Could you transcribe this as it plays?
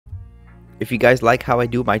If you guys like how I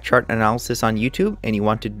do my chart analysis on YouTube and you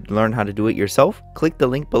want to learn how to do it yourself, click the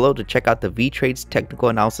link below to check out the Vee Trades technical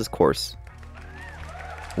analysis course.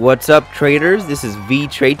 What's up traders, this is Vee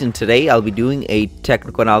Trades, and today I'll be doing a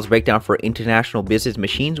technical analysis breakdown for international business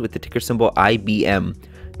machines with the ticker symbol IBM.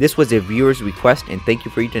 This was a viewer's request and thank you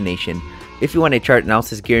for your donation. If you want a chart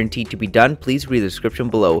analysis guaranteed to be done, please read the description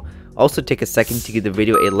below. Also take a second to give the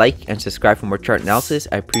video a like and subscribe for more chart analysis.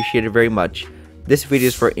 I appreciate it very much. This video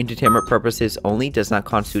is for entertainment purposes only, does not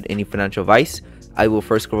constitute any financial advice. I will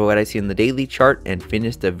first cover what I see in the daily chart and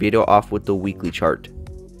finish the video off with the weekly chart.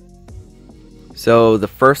 So the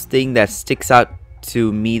first thing that sticks out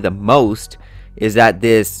to me the most is that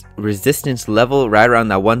this resistance level right around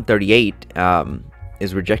that 138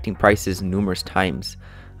 is rejecting prices numerous times.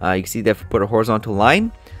 You can see that if we put a horizontal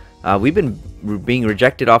line, we've been being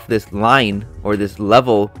rejected off this line or this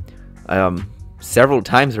level several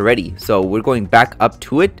times already. So we're going back up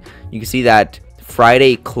to it. You can see that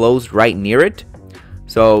Friday closed right near it.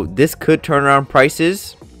 So this could turn around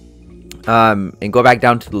prices and go back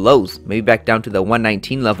down to the lows, maybe back down to the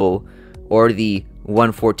 119 level or the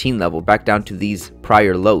 114 level, back down to these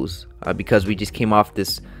prior lows, because we just came off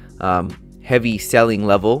this heavy selling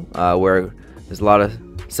level where there's a lot of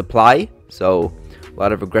supply. So a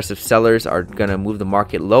lot of aggressive sellers are gonna move the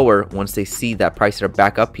market lower once they see that prices are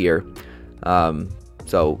back up here.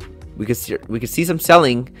 So we could see some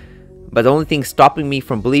selling, but the only thing stopping me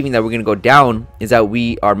from believing that we're gonna go down is that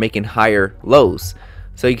we are making higher lows.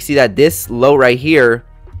 So you can see that this low right here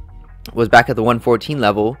was back at the 114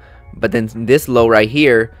 level, but then this low right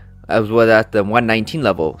here was at the 119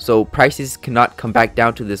 level. So prices cannot come back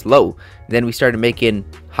down to this low. Then we started making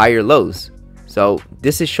higher lows. So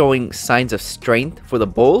this is showing signs of strength for the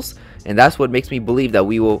bulls, and that's what makes me believe that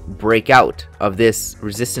we will break out of this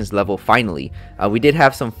resistance level finally. We did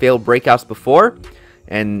have some failed breakouts before,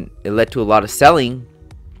 and it led to a lot of selling,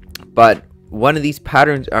 but one of these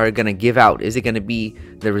patterns are going to give out. Is it going to be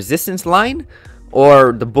the resistance line,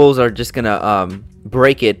 or the bulls are just going to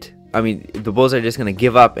break it? I mean, the bulls are just going to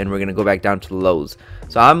give up and we're going to go back down to the lows.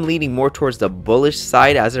 So I'm leaning more towards the bullish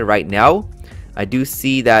side as of right now. I do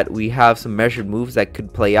see that we have some measured moves that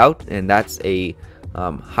could play out, and that's a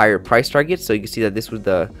higher price target. So you can see that this was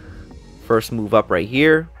the first move up right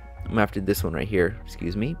here. I'm after this one right here,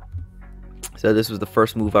 excuse me. So this was the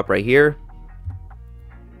first move up right here.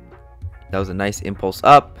 That was a nice impulse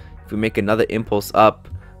up. If we make another impulse up,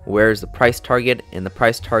 where's the price target? And the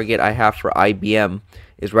price target I have for IBM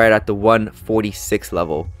is right at the 146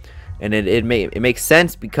 level. And it makes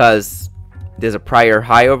sense because there's a prior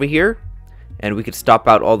high over here, and we could stop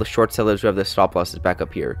out all the short sellers who have their stop losses back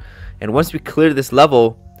up here. And once we clear this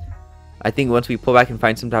level, I think once we pull back and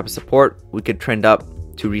find some type of support, we could trend up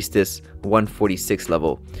to reach this 146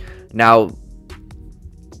 level. Now,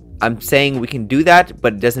 I'm saying we can do that,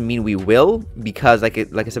 but it doesn't mean we will, because like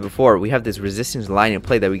I said before, we have this resistance line in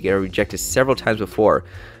play that we get rejected several times before.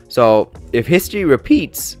 So if history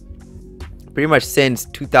repeats, pretty much since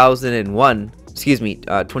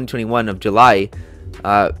 2021 of July,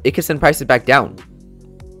 it could send prices back down.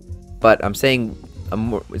 But I'm saying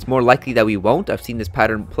it's more likely that we won't. I've seen this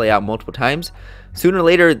pattern play out multiple times. Sooner or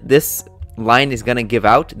later, this line is going to give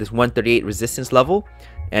out, this 138 resistance level,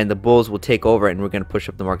 and the bulls will take over and we're going to push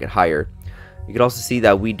up the market higher. You can also see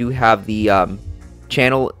that we do have the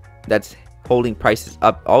channel that's holding prices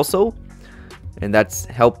up also, and that's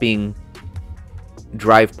helping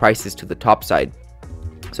drive prices to the top side.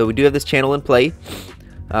 So we do have this channel in play.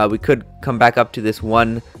 We could come back up to this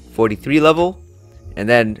 143 level and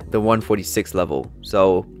then the 146 level.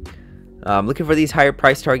 So looking for these higher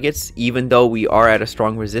price targets, even though we are at a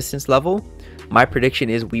strong resistance level. My prediction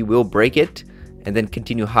is we will break it and then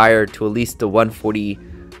continue higher to at least the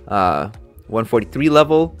 143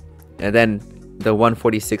 level, and then the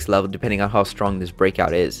 146 level, depending on how strong this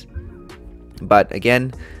breakout is. But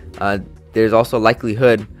again, there's also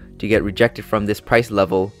likelihood to get rejected from this price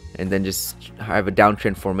level and then just have a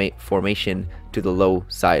downtrend formation to the low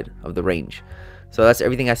side of the range. So that's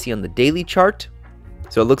everything I see on the daily chart.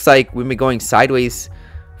 So it looks like we've been going sideways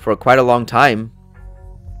for quite a long time,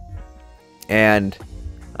 and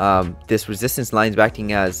this resistance line is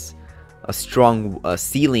acting as a strong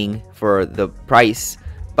ceiling for the price,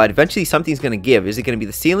 but eventually something's going to give. Is it going to be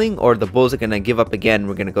the ceiling, or the bulls are going to give up again?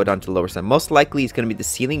 We're going to go down to the lower side. Most likely it's going to be the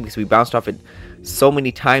ceiling, because we bounced off it so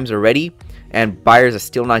many times already and buyers are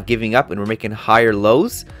still not giving up and we're making higher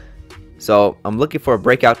lows. So I'm looking for a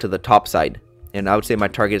breakout to the top side, and I would say my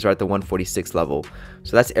target is right at the 146 level.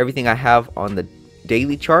 So that's everything I have on the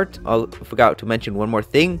daily chart. I forgot to mention one more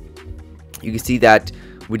thing. You can see that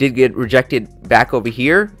we did get rejected back over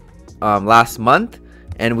here last month,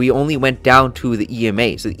 and we only went down to the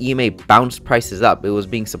EMA. So the EMA bounced prices up. It was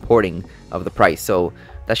being supporting of the price. So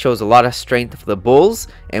that shows a lot of strength for the bulls,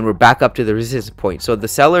 and we're back up to the resistance point. So the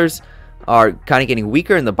sellers are kind of getting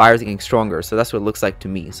weaker and the buyers are getting stronger. So that's what it looks like to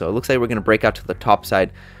me. So it looks like we're going to break out to the top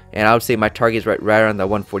side, and I would say my target is right around the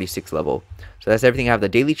 146 level. So that's everything. I have the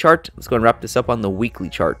daily chart. Let's go and wrap this up on the weekly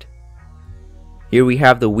chart. Here we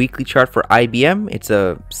have the weekly chart for IBM. It's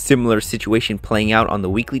a similar situation playing out on the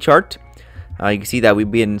weekly chart. You can see that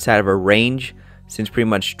we've been inside of a range since pretty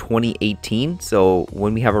much 2018. So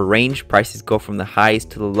when we have a range, prices go from the highs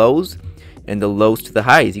to the lows and the lows to the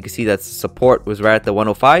highs. You can see that support was right at the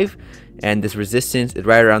 105, and this resistance is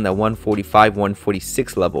right around that 145,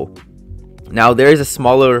 146 level. Now there is a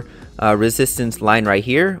smaller resistance line right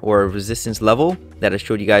here, or a resistance level that I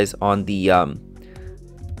showed you guys on the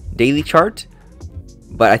daily chart,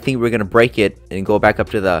 but I think we're going to break it and go back up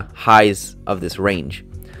to the highs of this range.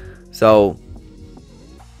 So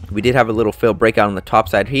we did have a little failed breakout on the top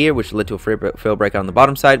side here, which led to a failed breakout on the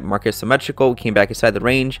bottom side. Market symmetrical. We came back inside the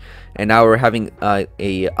range, and now we're having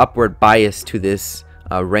a upward bias to this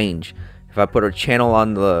range. If I put a channel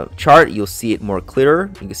on the chart, you'll see it more clearer.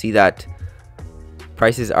 You can see that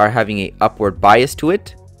prices are having a upward bias to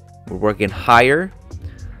it. We're working higher.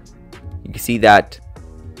 You can see that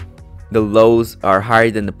the lows are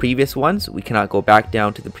higher than the previous ones. We cannot go back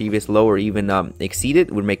down to the previous low or even exceed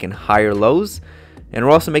it. We're making higher lows, and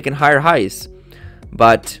we're also making higher highs,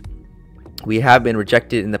 but we have been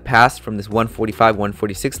rejected in the past from this 145,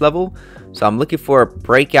 146 level. So I'm looking for a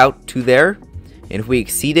breakout to there, and if we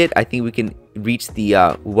exceed it, I think we can reach the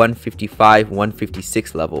 155,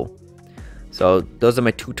 156 level. So those are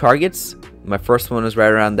my two targets. My first one was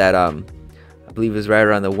right around that I believe it was right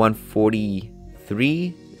around the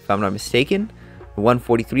 143, if I'm not mistaken,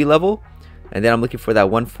 143 level, and then I'm looking for that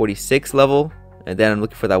 146 level, and then I'm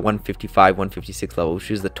looking for that 155, 156 level, which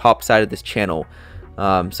is the top side of this channel.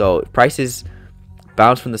 So if prices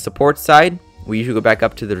bounce from the support side, we usually go back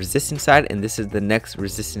up to the resistance side, and this is the next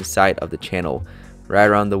resistance side of the channel, right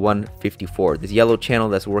around the 154, this yellow channel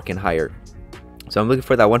that's working higher. So I'm looking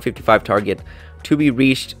for that 155 target to be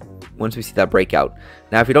reached once we see that breakout.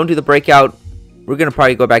 Now if we don't do the breakout, we're going to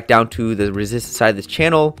probably go back down to the resistance side of this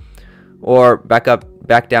channel, or back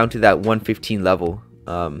down to that 115 level.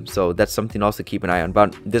 So that's something else to keep an eye on.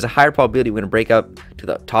 But there's a higher probability we're going to break up to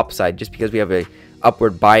the top side just because we have a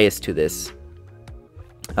upward bias to this.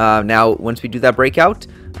 Now once we do that breakout,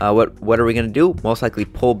 what are we going to do? Most likely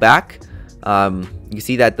pull back. You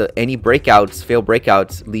see that any breakouts, failed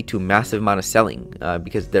breakouts, lead to a massive amount of selling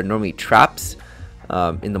because they're normally traps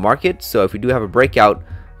in the market. So if we do have a breakout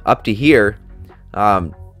up to here,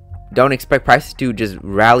 don't expect prices to just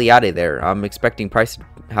rally out of there. I'm expecting prices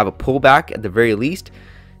to have a pullback at the very least,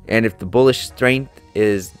 and if the bullish strength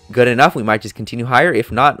is good enough, we might just continue higher.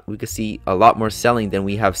 If not, we could see a lot more selling than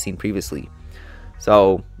we have seen previously.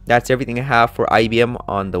 So that's everything I have for IBM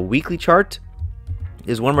on the weekly chart.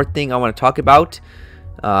 There's one more thing I want to talk about.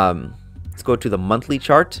 Let's go to the monthly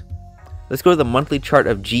chart. Let's go to the monthly chart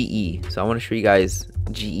of GE. So I want to show you guys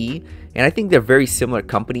GE, and I think they're very similar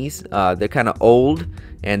companies. They're kind of old,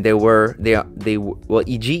 and well,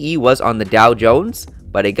 GE was on the Dow Jones,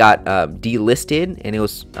 but it got delisted, and it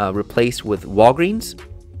was replaced with Walgreens.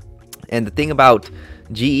 And the thing about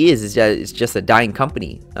GE is that it's just a dying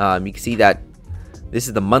company. You can see that this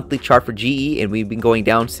is the monthly chart for GE, and we've been going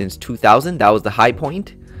down since 2000. That was the high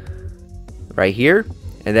point right here,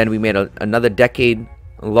 and then we made another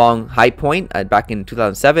decade-long high point back in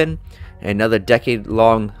 2007, and another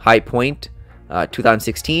decade-long high point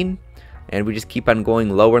 2016, and we just keep on going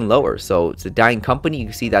lower and lower. So it's a dying company. You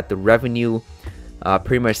can see that the revenue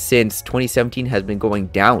pretty much since 2017 has been going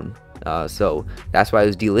down, so that's why it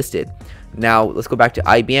was delisted. Now let's go back to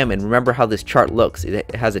IBM, and remember how this chart looks.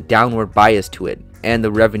 It has a downward bias to it, and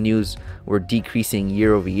the revenues were decreasing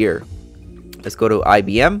year over year. Let's go to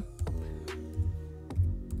IBM.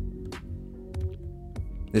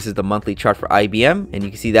 This is the monthly chart for IBM, and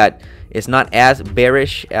you can see that it's not as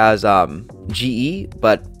bearish as GE,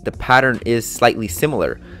 but the pattern is slightly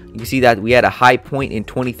similar. You can see that we had a high point in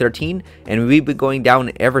 2013, and we've been going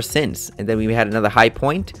down ever since. And then we had another high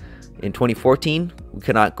point in 2014. We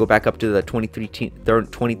could not go back up to the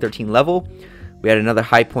 2013 level. We had another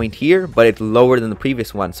high point here, but it's lower than the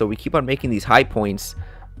previous one. So we keep on making these high points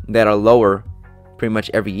that are lower pretty much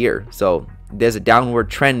every year. So there's a downward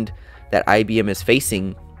trend that IBM is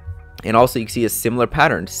facing. And also you can see a similar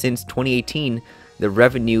pattern. Since 2018, the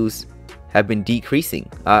revenues have been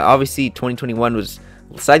decreasing. Obviously 2021 was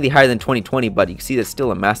slightly higher than 2020, but you can see there's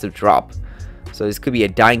still a massive drop. So this could be a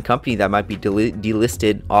dying company that might be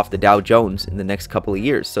delisted off the Dow Jones in the next couple of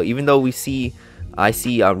years. So even though we see I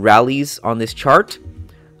see rallies on this chart.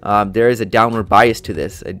 There is a downward bias to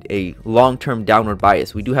this, a long-term downward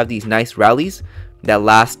bias. We do have these nice rallies that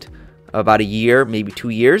last about a year, maybe 2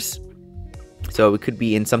 years. So it could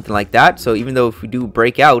be in something like that. So even though if we do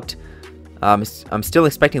break out, I'm still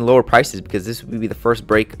expecting lower prices, because this would be the first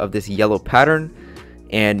break of this yellow pattern,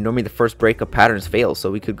 and normally the first break of patterns fails,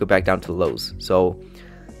 so we could go back down to lows. So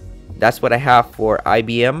that's what I have for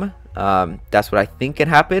IBM. That's what I think can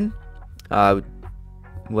happen.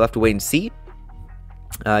 We'll have to wait and see.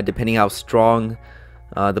 Depending how strong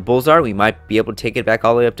the bulls are, we might be able to take it back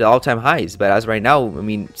all the way up to all-time highs. But as right now, I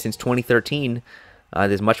mean, since 2013,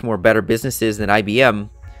 there's much more better businesses than IBM,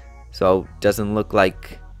 so it doesn't look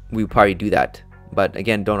like we would probably do that. But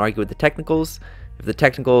again, don't argue with the technicals. If the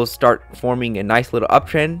technicals start forming a nice little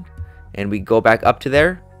uptrend and we go back up to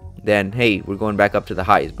there, then hey, we're going back up to the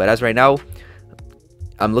highs. But as right now,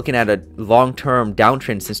 I'm looking at a long-term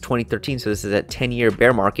downtrend since 2013. So this is a 10-year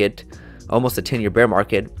bear market, almost a 10-year bear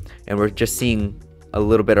market, and we're just seeing a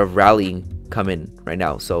little bit of rallying come in right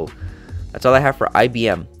now. So that's all I have for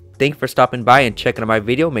IBM. Thank you for stopping by and checking out my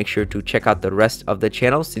video. Make sure to check out the rest of the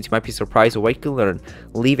channel, since you might be surprised at what you can learn.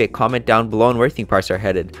 Leave a comment down below on where you think prices are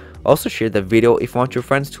headed. Also share the video if you want your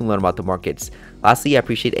friends to learn about the markets. Lastly, I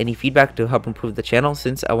appreciate any feedback to help improve the channel,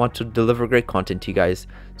 since I want to deliver great content to you guys.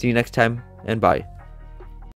 See you next time, and bye.